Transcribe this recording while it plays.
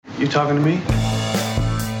You talking to me?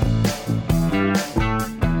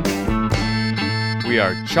 We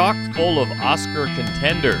are chock full of Oscar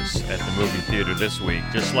contenders at the movie theater this week,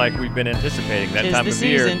 just like we've been anticipating that time of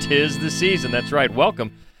year. Tis the season. That's right.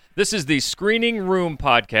 Welcome. This is the Screening Room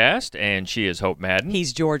Podcast, and she is Hope Madden.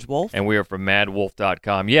 He's George Wolf. And we are from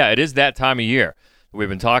madwolf.com. Yeah, it is that time of year we've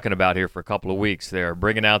been talking about here for a couple of weeks. They're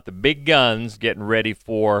bringing out the big guns, getting ready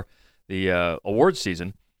for the awards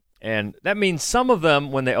season. And that means some of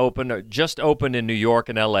them, when they open, are just opened in New York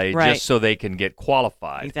and L.A. Right. Just so they can get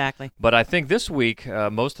qualified. Exactly. But I think this week,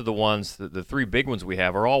 most of the ones, the three big ones we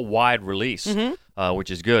have, are all wide release,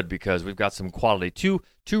 which is good because we've got some quality. Two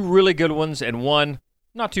really good ones and one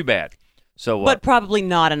not too bad. So, but probably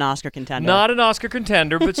not an Oscar contender. Not an Oscar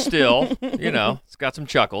contender, but still, it's got some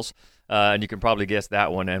chuckles. And you can probably guess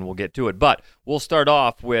that one, and we'll get to it. But we'll start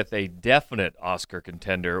off with a definite Oscar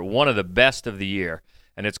contender, one of the best of the year,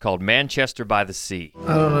 and it's called Manchester by the Sea.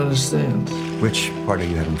 I don't understand. Which part are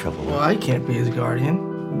you having trouble with? Well, I can't be his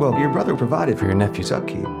guardian. Well, your brother provided for your nephew's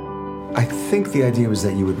upkeep. I think the idea was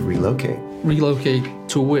that you would relocate. Relocate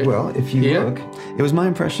to where? Well, if you Here? look, it was my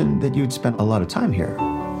impression that you'd spent a lot of time here.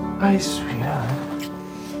 Hi, sweetheart.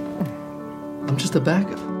 I'm just a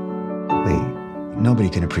backup. Lee, nobody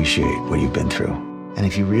can appreciate what you've been through. And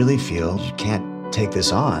if you really feel you can't take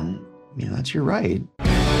this on, that's your right.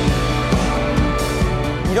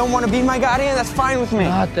 You don't want to be my guardian? That's fine with me.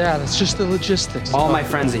 Not that. It's just the logistics. All my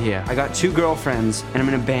friends are here. I got 2 girlfriends, and I'm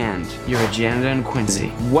in a band. You're a janitor in Quincy.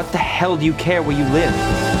 What the hell do you care where you live?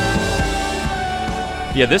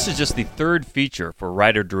 Yeah, this is just the third feature for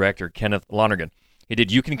writer-director Kenneth Lonergan. He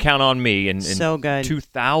did You Can Count on Me in So good.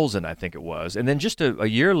 2000, I think it was. And then just a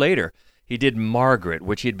year later, he did Margaret,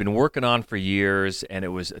 which he had been working on for years, and it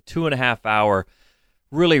was a 2.5-hour,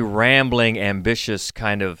 really rambling, ambitious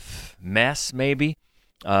kind of mess, maybe.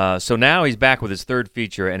 So now he's back with his third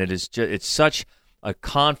feature, and it's such a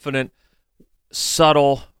confident,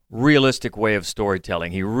 subtle, realistic way of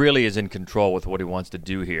storytelling. He really is in control with what he wants to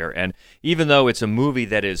do here. And even though it's a movie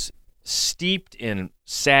that is steeped in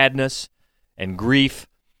sadness and grief,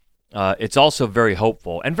 it's also very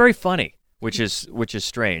hopeful and very funny, which is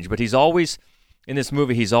strange. But he's always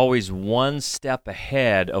one step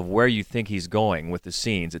ahead of where you think he's going with the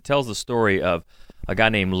scenes. It tells the story of a guy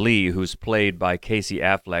named Lee, who's played by Casey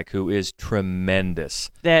Affleck, who is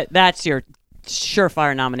tremendous. That's your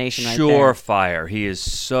surefire nomination right there. Surefire. He is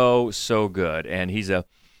so good. And he's a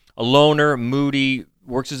loner, moody,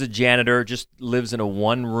 works as a janitor, just lives in a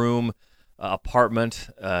one-room apartment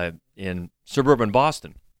in suburban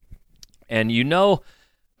Boston. And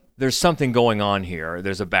there's something going on here.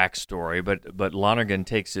 There's a backstory, but Lonergan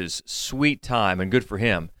takes his sweet time, and good for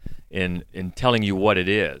him, in telling you what it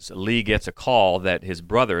is. Lee gets a call that his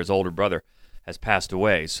older brother, has passed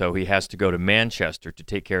away, so he has to go to Manchester to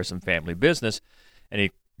take care of some family business, and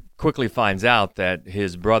he quickly finds out that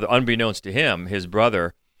his brother, unbeknownst to him, his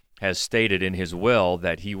brother has stated in his will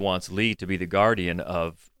that he wants Lee to be the guardian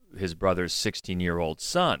of his brother's 16-year-old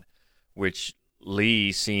son, which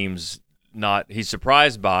Lee seems he's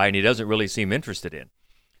surprised by, and he doesn't really seem interested in.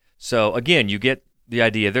 So again, you get the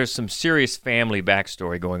idea. There's some serious family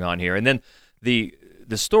backstory going on here. And then the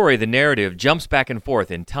story, the narrative, jumps back and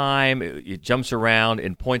forth in time. It jumps around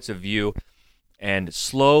in points of view, and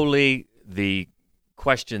slowly the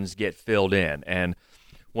questions get filled in. And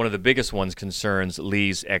one of the biggest ones concerns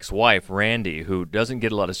Lee's ex-wife, Randy, who doesn't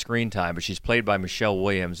get a lot of screen time, but she's played by Michelle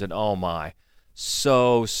Williams, and oh my,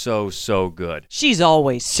 so good. She's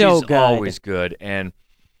always so good. She's always good. And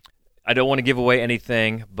I don't want to give away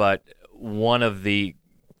anything, but one of the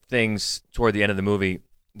things toward the end of the movie,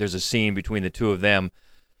 there's a scene between the two of them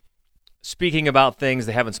speaking about things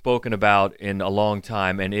they haven't spoken about in a long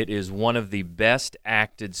time, and it is one of the best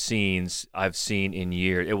acted scenes I've seen in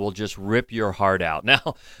years. It will just rip your heart out.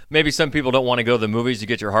 Now, maybe some people don't want to go to the movies to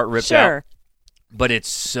get your heart ripped out, but it's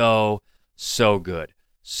so good.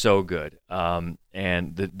 So good.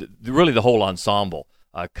 And really the whole ensemble.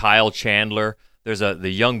 Kyle Chandler, there's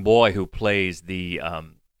the young boy who plays the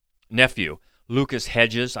nephew, Lucas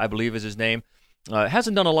Hedges, I believe is his name.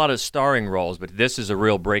 Hasn't done a lot of starring roles, but this is a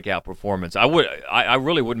real breakout performance. I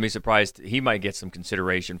really wouldn't be surprised. He might get some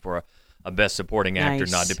consideration for a best supporting actor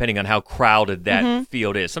nod, depending on how crowded that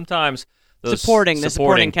field is. Sometimes the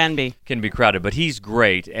supporting can be crowded, but he's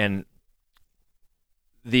great. And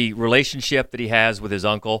the relationship that he has with his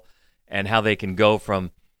uncle, and how they can go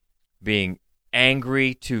from being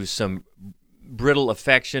angry to some brittle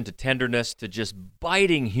affection to tenderness to just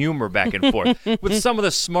biting humor back and forth with some of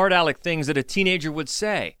the smart aleck things that a teenager would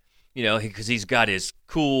say, because he's got his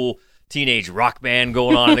cool teenage rock band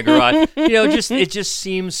going on in the garage. It just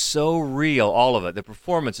seems so real, all of it. The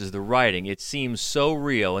performances, the writing, it seems so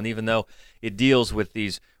real. And even though it deals with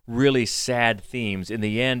these really sad themes, in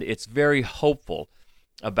the end, it's very hopeful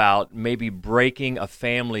about maybe breaking a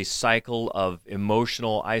family cycle of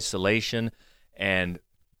emotional isolation and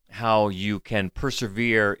how you can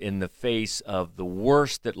persevere in the face of the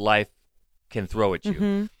worst that life can throw at you.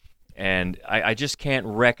 Mm-hmm. And I just can't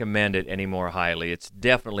recommend it any more highly. It's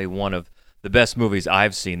definitely one of the best movies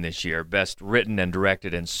I've seen this year, best written and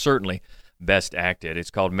directed, and certainly best acted. It's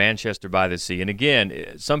called Manchester by the Sea. And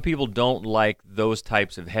again, some people don't like those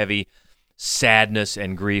types of heavy sadness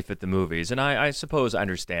and grief at the movies. And I suppose I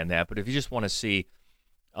understand that. But if you just want to see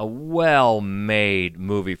a well-made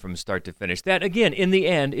movie from start to finish, that, again, in the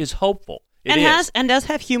end, is hopeful. And does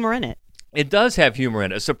have humor in it. It does have humor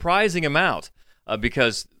in it, a surprising amount,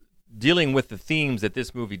 because dealing with the themes that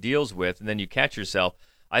this movie deals with, and then you catch yourself.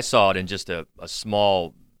 I saw it in just a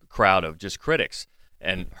small crowd of just critics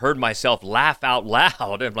and heard myself laugh out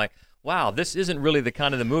loud. I'm like, wow, this isn't really the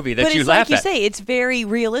kind of the movie that you laugh at. But it's like you say, it's very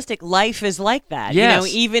realistic. Life is like that. Yes.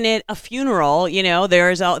 Even at a funeral,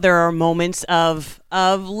 there are moments of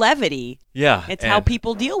levity. Yeah. It's how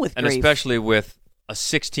people deal with grief. And especially with a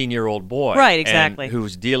 16-year-old boy. Right, exactly. And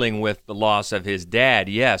who's dealing with the loss of his dad,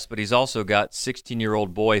 yes, but he's also got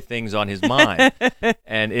 16-year-old boy things on his mind.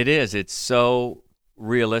 And it's so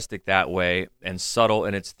realistic that way and subtle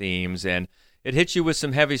in its themes, and it hits you with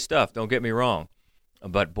some heavy stuff, don't get me wrong.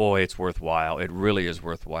 But boy, it's worthwhile. It really is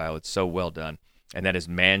worthwhile. It's so well done. And that is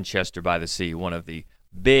Manchester by the Sea, one of the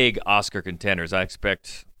big Oscar contenders. I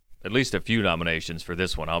expect at least a few nominations for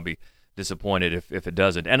this one. I'll be disappointed if it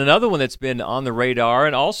doesn't. And another one that's been on the radar,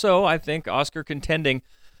 and also I think Oscar contending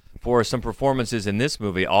for some performances in this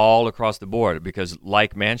movie all across the board, because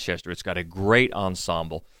like Manchester, it's got a great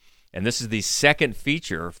ensemble. And this is the second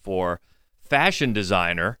feature for fashion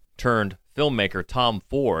designer turned filmmaker Tom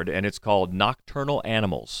Ford, and it's called Nocturnal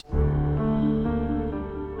Animals.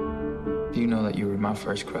 You know that you were my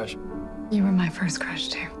first crush. You were my first crush,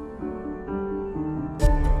 too.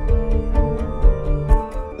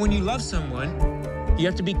 When you love someone, you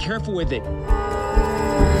have to be careful with it.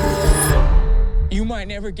 You might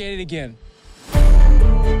never get it again.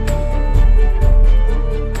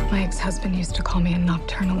 My ex-husband used to call me a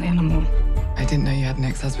nocturnal animal. I didn't know you had an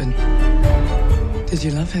ex-husband. Did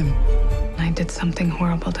you love him? I did something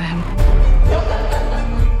horrible to him.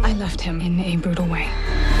 I left him in a brutal way.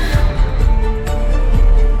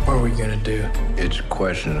 What are we gonna do? It's a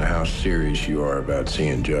question of how serious you are about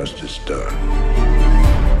seeing justice done.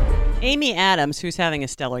 Amy Adams, who's having a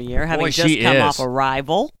stellar year, having Boy, just come off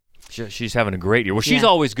Arrival. She's having a great year. Well, she's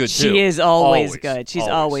always good, too. She is always good. She's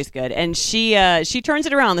always good. And she turns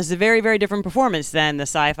it around. This is a very, very different performance than the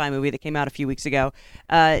sci-fi movie that came out a few weeks ago.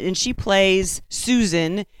 And she plays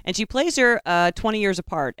Susan, and she plays her 20 years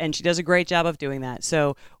apart, and she does a great job of doing that.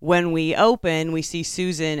 So when we open, we see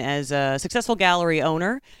Susan as a successful gallery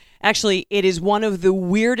owner. Actually, it is one of the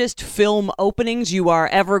weirdest film openings you are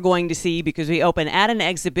ever going to see, because we open at an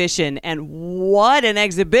exhibition, and what an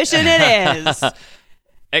exhibition it is!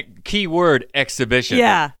 Key word, exhibition.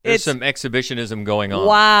 Yeah. There's some exhibitionism going on.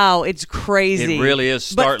 Wow, it's crazy. It really is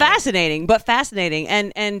startling. But fascinating.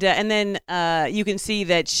 And then you can see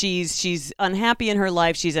that she's unhappy in her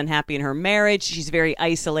life. She's unhappy in her marriage. She's very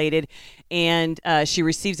isolated. And she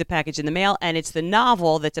receives a package in the mail, and it's the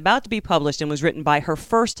novel that's about to be published and was written by her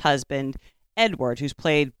first husband, Edward, who's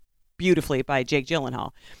played beautifully by Jake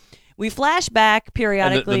Gyllenhaal. We flash back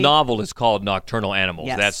periodically. And the novel is called Nocturnal Animals.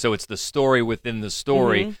 Yes. So it's the story within the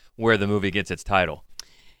story where the movie gets its title.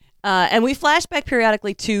 And we flash back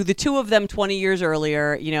periodically to the two of them 20 years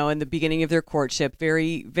earlier, in the beginning of their courtship,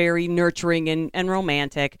 very, very nurturing and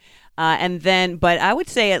romantic. But I would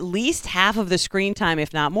say at least half of the screen time,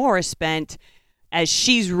 if not more, is spent as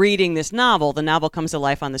she's reading this novel. The novel comes to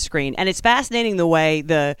life on the screen. And it's fascinating the way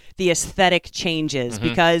the aesthetic changes,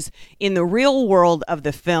 because in the real world of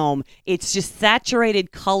the film, it's just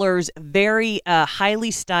saturated colors, very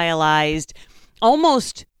highly stylized,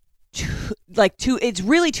 almost it's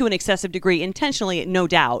really to an excessive degree, intentionally, no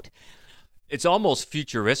doubt. It's almost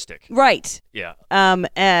futuristic. Right. Yeah.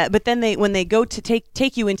 But then when they go to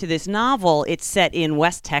take you into this novel, it's set in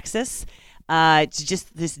West Texas. It's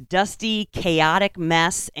just this dusty, chaotic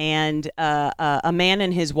mess, and a man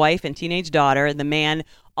and his wife and teenage daughter, the man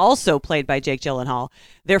also played by Jake Gyllenhaal,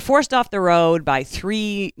 they're forced off the road by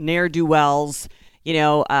three ne'er-do-wells,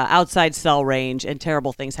 outside cell range, and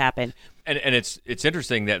terrible things happen. And it's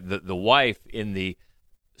interesting that the wife in the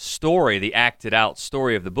story, the acted out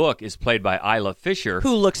story of the book, is played by Isla Fisher,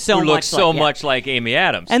 Who looks so much like Amy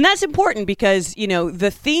Adams. And that's important because,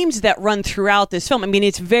 the themes that run throughout this film, I mean,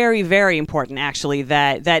 it's very, very important, actually,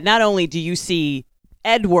 that not only do you see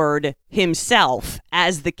Edward himself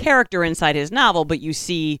as the character inside his novel, but you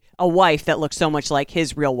see a wife that looks so much like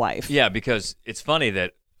his real wife. Yeah, because it's funny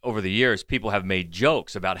that over the years, people have made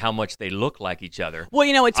jokes about how much they look like each other.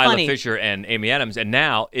 Well, it's funny. Isla Fisher and Amy Adams, and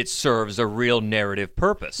now it serves a real narrative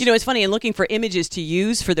purpose. It's funny, in looking for images to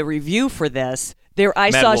use for the review for this,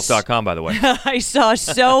 MattWolf.com, by the way. I saw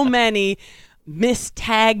so many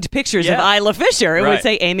mistagged pictures of Isla Fisher. It would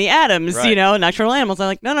say Amy Adams, Nocturnal Animals. I'm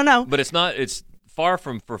like, no. But it's not. It's far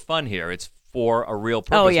from for fun here. It's for a real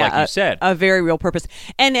purpose, like you said. A very real purpose.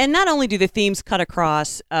 And not only do the themes cut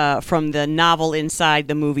across from the novel inside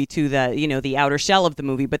the movie to the outer shell of the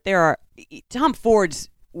movie, but Tom Ford's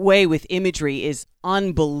way with imagery is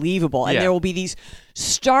unbelievable. And there will be these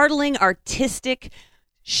startling artistic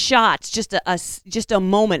shots, just a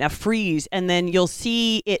moment, a freeze, and then you'll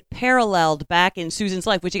see it paralleled back in Susan's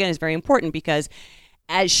life, which again is very important because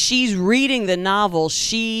as she's reading the novel,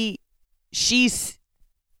 she's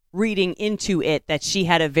reading into it that she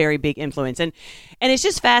had a very big influence, and it's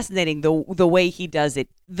just fascinating the way he does it.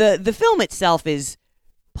 The film itself is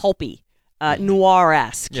pulpy,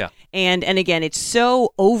 noir-esque, and again it's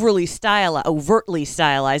so overtly overtly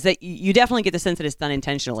stylized that you definitely get the sense that it's done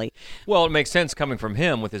intentionally. Well, it makes sense coming from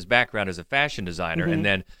him with his background as a fashion designer, and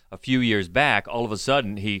then a few years back, all of a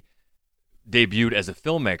sudden he debuted as a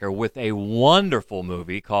filmmaker with a wonderful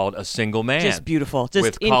movie called A Single Man. Just beautiful, just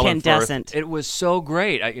with Colin incandescent. Firth. It was so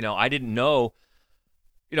great. I didn't know.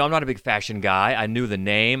 I'm not a big fashion guy. I knew the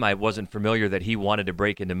name. I wasn't familiar that he wanted to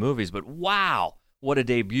break into movies. But wow, what a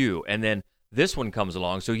debut! And then this one comes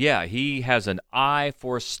along. So yeah, he has an eye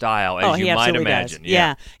for style, as you might imagine.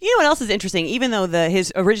 Yeah. You know what else is interesting? Even though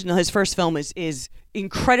his first film is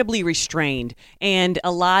incredibly restrained, and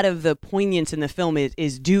a lot of the poignance in the film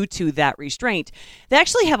is due to that restraint, they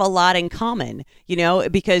actually have a lot in common,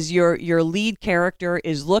 because your lead character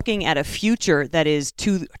is looking at a future that is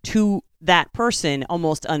to that person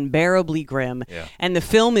almost unbearably grim. Yeah. And the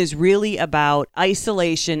film is really about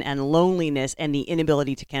isolation and loneliness and the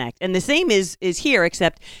inability to connect. And the same is here,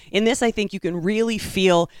 except in this I think you can really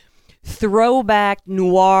feel throwback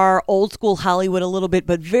noir, old school Hollywood a little bit,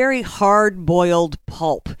 but very hard-boiled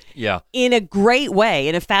pulp. Yeah. In a great way,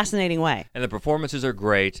 in a fascinating way. And the performances are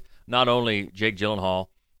great. Not only Jake Gyllenhaal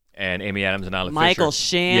and Amy Adams and Isla Fisher. Michael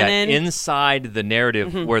Shannon. Yeah, inside the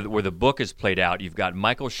narrative where the book is played out, you've got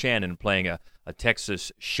Michael Shannon playing a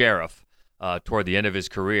Texas sheriff toward the end of his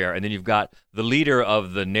career. And then you've got the leader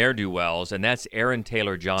of the ne'er-do-wells, and that's Aaron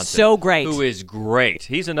Taylor Johnson. So great. Who is great.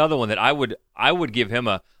 He's another one that I would give him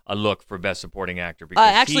a look for Best Supporting Actor.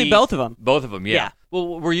 Because actually, both of them. Both of them, yeah.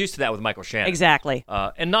 Well, we're used to that with Michael Shannon. Exactly.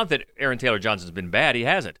 And not that Aaron Taylor Johnson's been bad. He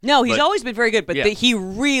hasn't. No, he's always been very good, but he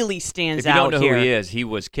really stands out here. If you don't know who he is, he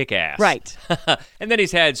was kick-ass. Right. And then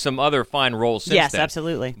he's had some other fine roles since then. Yes,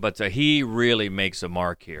 absolutely. But he really makes a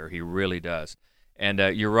mark here. He really does. And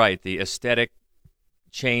you're right. The aesthetic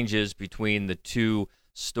changes between the two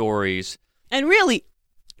stories. And really,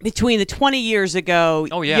 between the 20 years ago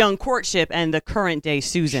young courtship and the current day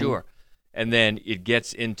Susan. Sure. And then it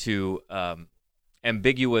gets into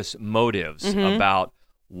ambiguous motives about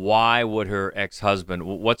why would her ex-husband,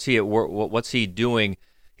 what's he doing?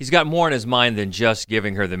 He's got more in his mind than just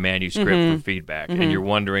giving her the manuscript for feedback. And you're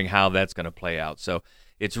wondering how that's going to play out. So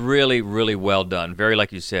it's really, really well done. Very,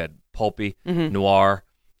 like you said, pulpy, noir.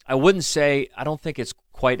 I don't think it's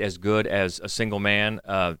quite as good as A Single Man,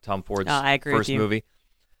 Tom Ford's first movie.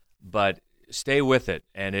 But stay with it,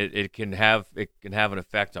 and it can have an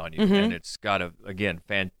effect on you. And it's got again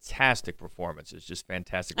fantastic performance. It's just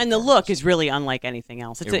fantastic. And the look is really unlike anything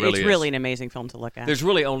else. It's really an amazing film to look at. There's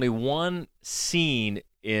really only one scene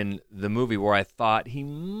in the movie where I thought he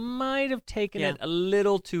might have taken it a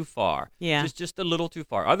little too far. Yeah, just a little too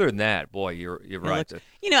far. Other than that, boy, you're right.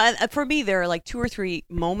 For me, there are like 2 or 3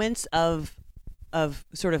 moments of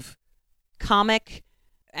sort of comic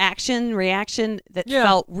action reaction that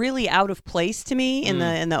felt really out of place to me in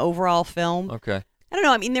the overall film. Okay. I don't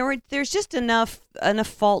know. I mean, there's just enough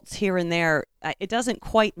faults here and there. It doesn't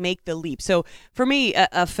quite make the leap. So for me,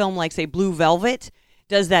 a film like, say, Blue Velvet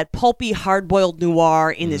does that pulpy, hard-boiled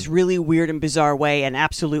noir in this really weird and bizarre way and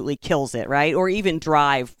absolutely kills it, right? Or even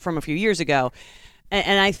Drive from a few years ago.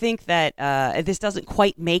 And I think that this doesn't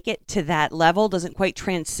quite make it to that level, doesn't quite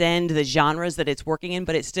transcend the genres that it's working in,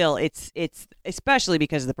 but it's still, it's especially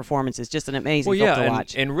because of the performance, it's just an amazing film to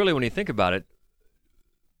watch. And really, when you think about it,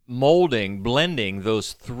 blending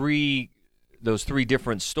those three those three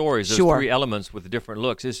different stories, those Sure. three elements with the different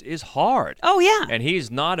looks is hard. Oh, yeah. And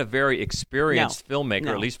he's not a very experienced filmmaker,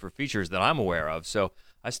 No. at least for features that I'm aware of. So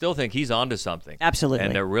I still think he's onto something. Absolutely.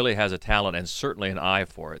 And really has a talent and certainly an eye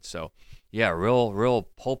for it. So, yeah, real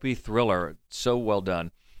pulpy thriller, so well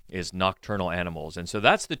done, is Nocturnal Animals. And so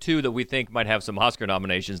that's the two that we think might have some Oscar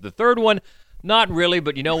nominations. The third one, not really,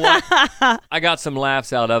 but you know what? I got some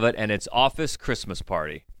laughs out of it, and it's Office Christmas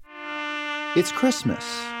Party. It's Christmas.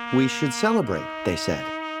 We should celebrate, they said.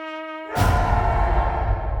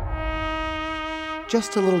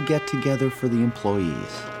 Just a little get-together for the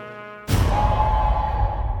employees.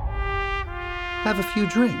 Have a few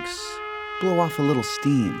drinks. Blow off a little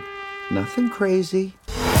steam. Nothing crazy.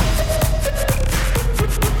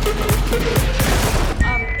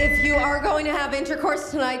 If you are going to have intercourse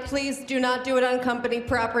tonight, please do not do it on company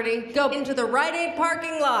property. Go into the Rite Aid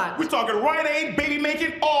parking lot. We're talking Rite Aid, baby, make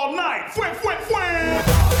it all night.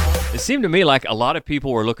 It seemed to me like a lot of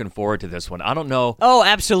people were looking forward to this one. I don't know. Oh,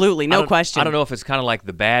 absolutely. No question. I don't know if it's kind of like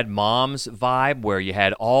the Bad Moms vibe where you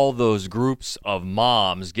had all those groups of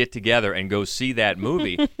moms get together and go see that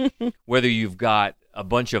movie, whether you've got a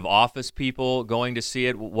bunch of office people going to see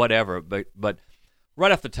it, whatever. But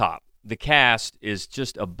right off the top, the cast is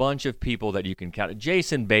just a bunch of people that you can count.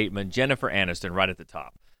 Jason Bateman, Jennifer Aniston right at the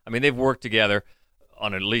top. I mean, they've worked together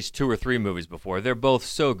on at least 2 or 3 movies before. They're both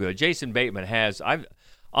so good. Jason Bateman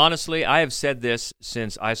honestly, I have said this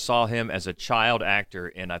since I saw him as a child actor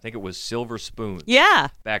in, I think it was Silver Spoons. Yeah.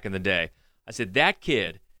 Back in the day. I said, that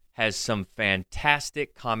kid has some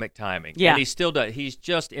fantastic comic timing. Yeah. And he still does. He's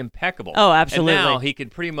just impeccable. Oh, absolutely. And now he can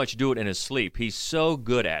pretty much do it in his sleep. He's so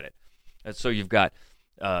good at it. And so you've got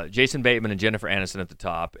Jason Bateman and Jennifer Aniston at the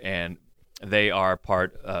top, and they are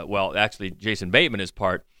part, actually, Jason Bateman is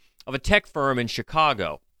part of a tech firm in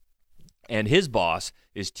Chicago. And his boss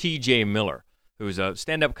is T.J. Miller, who's a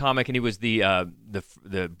stand-up comic, and he was the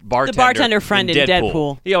bartender friend in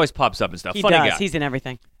Deadpool. He always pops up and stuff. He Funny does. guy. He's in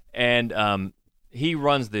everything. And he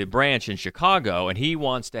runs the branch in Chicago, and he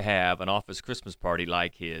wants to have an office Christmas party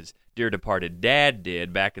like his dear departed dad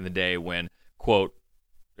did back in the day when, quote,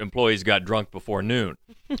 employees got drunk before noon.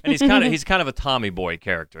 And he's kind of a Tommy Boy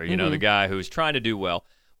character, you know, the guy who's trying to do well.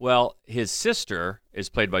 Well, his sister is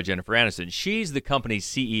played by Jennifer Aniston. She's the company's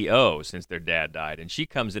CEO since their dad died, and she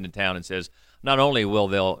comes into town and says, not only will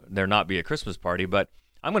there not be a Christmas party, but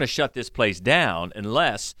I'm going to shut this place down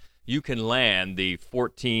unless you can land the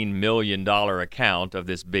 $14 million account of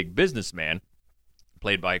this big businessman,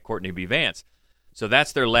 played by Courtney B. Vance. So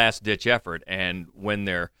that's their last-ditch effort, and when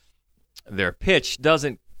their pitch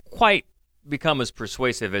doesn't quite become as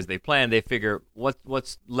persuasive as they planned, they figure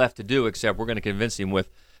what's left to do except we're going to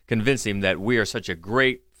convince him that we are such a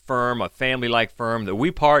great firm, a family-like firm, that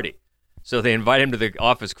we party. So they invite him to the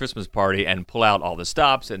office Christmas party and pull out all the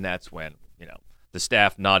stops, and that's when, the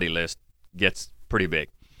staff naughty list gets pretty big.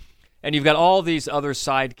 And you've got all these other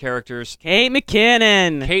side characters. Kate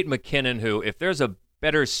McKinnon, who, if there's a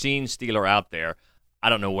better scene stealer out there, I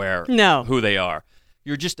don't know who they are.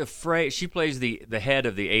 You're just afraid. She plays the head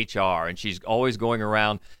of the HR, and she's always going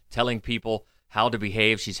around telling people how to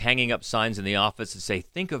behave. She's hanging up signs in the office that say,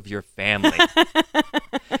 think of your family.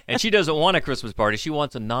 And she doesn't want a Christmas party. She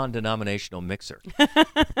wants a non-denominational mixer.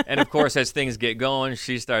 And, of course, as things get going,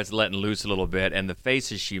 she starts letting loose a little bit, and the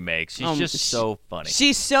faces she makes, she's just so funny.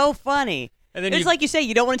 She's so funny. And then it's like you say,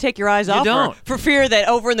 you don't want to take your eyes off her for fear that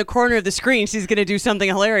over in the corner of the screen she's going to do something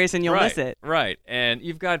hilarious and you'll miss it. Right. And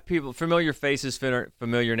you've got people, familiar faces,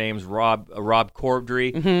 familiar names, Rob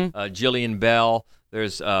Corddry, Jillian Bell.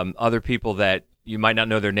 There's other people that you might not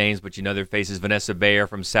know their names, but you know their faces. Vanessa Bayer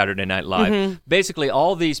from Saturday Night Live. Basically,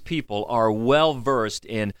 all these people are well-versed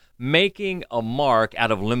in making a mark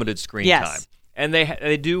out of limited screen time. And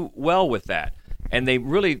they do well with that. And they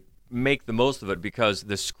really make the most of it because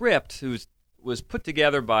the script was put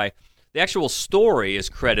together by the actual story is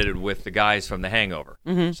credited with the guys from The Hangover.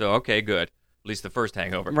 So, okay, good. At least the first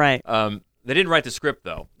Hangover. Right. They didn't write the script,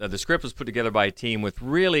 though. The script was put together by a team with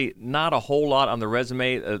really not a whole lot on the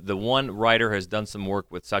resume. The one writer has done some work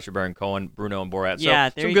with Sacha Baron Cohen, Bruno, and Borat. So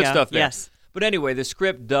there some you good go. stuff there. Yes. But anyway, the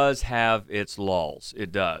script does have its lulls.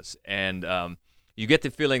 It does. And you get the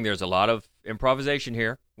feeling there's a lot of improvisation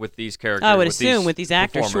here with these characters. I would assume with these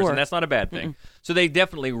actors, performers, sure. and that's not a bad thing. So they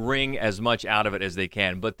definitely wring as much out of it as they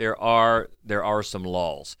can, but there are some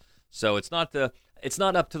lulls. So it's not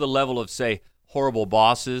up to the level of, say, Horrible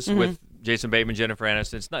Bosses with Jason Bateman, Jennifer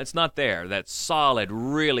Aniston. It's not there. That's solid,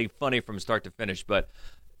 really funny from start to finish, but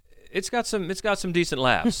it's got some decent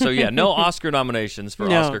laughs. So yeah, no Oscar nominations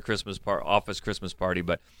for Office Christmas Party,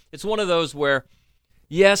 but it's one of those where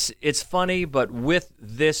yes, it's funny, but with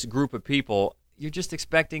this group of people, you're just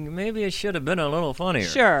expecting maybe it should have been a little funnier.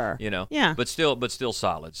 Sure. Yeah. But still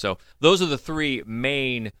solid. So those are the three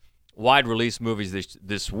main wide release movies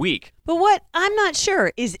this week. But what? I'm not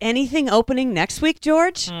sure. Is anything opening next week,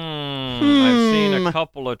 George? I've seen a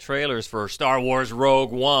couple of trailers for Star Wars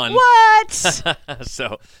Rogue One. What?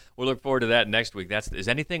 So we'll look forward to that next week. Is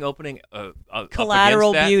anything opening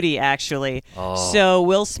Collateral up against that? Beauty, actually. Oh. So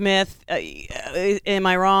Will Smith, am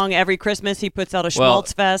I wrong? Every Christmas he puts out a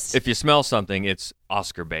schmaltz fest. If you smell something, it's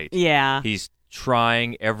Oscar bait. Yeah. He's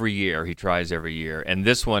trying every year. He tries every year. And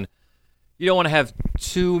this one, you don't want to have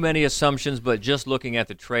too many assumptions, but just looking at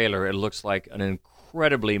the trailer, it looks like an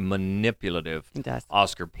incredibly manipulative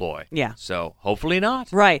Oscar ploy. Yeah. So hopefully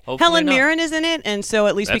not. Right. Hopefully Helen not. Mirren is in it, and so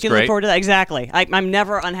at least we That's can great. look forward to that. Exactly. I'm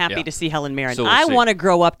never unhappy to see Helen Mirren. So we'll I see. want to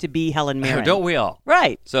grow up to be Helen Mirren. Don't we all?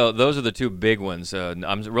 Right. So those are the two big ones.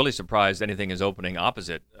 I'm really surprised anything is opening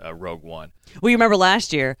opposite Rogue One. Well, you remember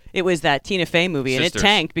last year, it was that Tina Fey movie, Sisters. and it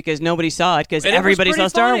tanked because nobody saw it because And it was everybody pretty saw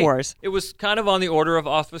Star funny. Wars. It was kind of on the order of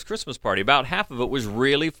Office Christmas Party. About half of it was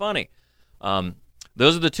really funny.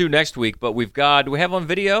 Those are the two next week, but do we have on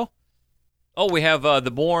video? Oh, we have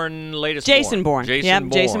the latest Jason Bourne. Jason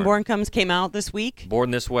Bourne. Jason Bourne came out this week.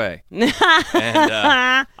 Born This Way. And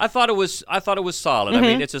I thought it was solid. I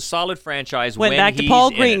mean, it's a solid franchise. Went when back to he's Paul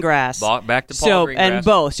in it. Greengrass. Back to Paul Greengrass. And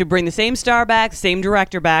both. So bring the same star back, same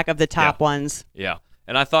director back of the top ones. Yeah.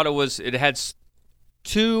 And I thought it had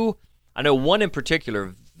two, I know one in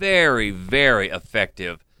particular, very, very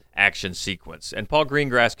effective action sequence. And Paul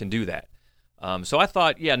Greengrass can do that. So I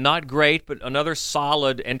thought, not great, but another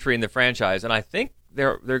solid entry in the franchise. And I think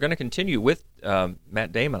they're going to continue with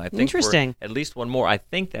Matt Damon. I think Interesting. For at least one more. I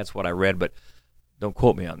think that's what I read, but don't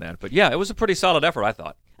quote me on that. But yeah, it was a pretty solid effort, I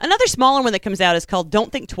thought. Another smaller one that comes out is called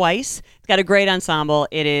Don't Think Twice. It's got a great ensemble.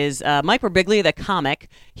 It is Mike Birbiglia, the comic.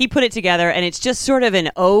 He put it together, and it's just sort of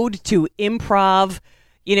an ode to improv.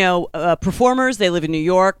 Performers. They live in New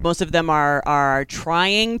York. Most of them are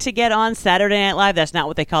trying to get on Saturday Night Live. That's not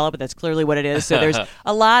what they call it, but that's clearly what it is. So there's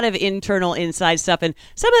a lot of internal inside stuff. And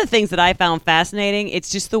some of the things that I found fascinating,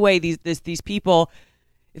 it's just the way these people,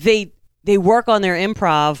 they work on their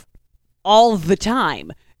improv all the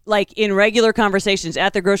time. Like in regular conversations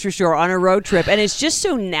at the grocery store, on a road trip. And it's just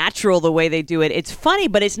so natural the way they do it. It's funny,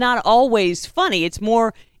 but it's not always funny. It's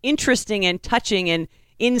more interesting and touching and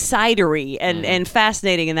insidery and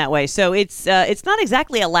fascinating in that way. So it's not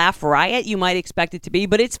exactly a laugh riot you might expect it to be,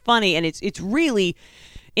 but it's funny and it's really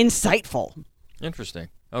insightful. Interesting.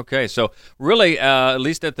 Okay, so really, at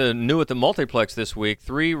least at the multiplex this week,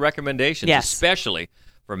 3 recommendations, especially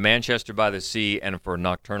for Manchester by the Sea and for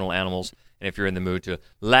Nocturnal Animals. And if you're in the mood to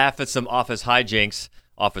laugh at some office hijinks,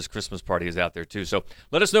 Office Christmas Party is out there too. So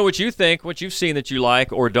let us know what you think, what you've seen that you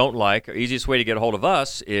like or don't like. The easiest way to get a hold of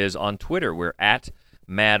us is on Twitter. We're at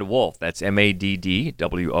Mad Wolf. That's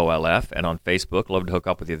MADDWOLF. And on Facebook, love to hook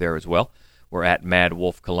up with you there as well. We're at Mad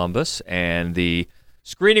Wolf Columbus. And the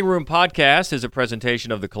Screening Room Podcast is a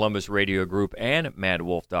presentation of the Columbus Radio Group and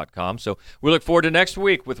MadWolf.com. So we look forward to next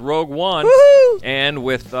week with Rogue One. Woo-hoo! And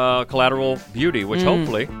with Collateral Beauty, which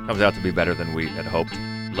hopefully comes out to be better than we had hoped.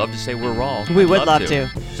 Love to say we're wrong. We would love to.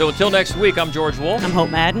 So until next week, I'm George Wolf. I'm Hope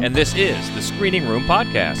Madden. And this is the Screening Room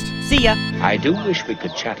Podcast. See ya. I do wish we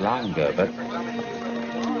could chat longer, but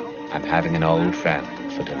I'm having an old friend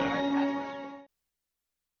for dinner.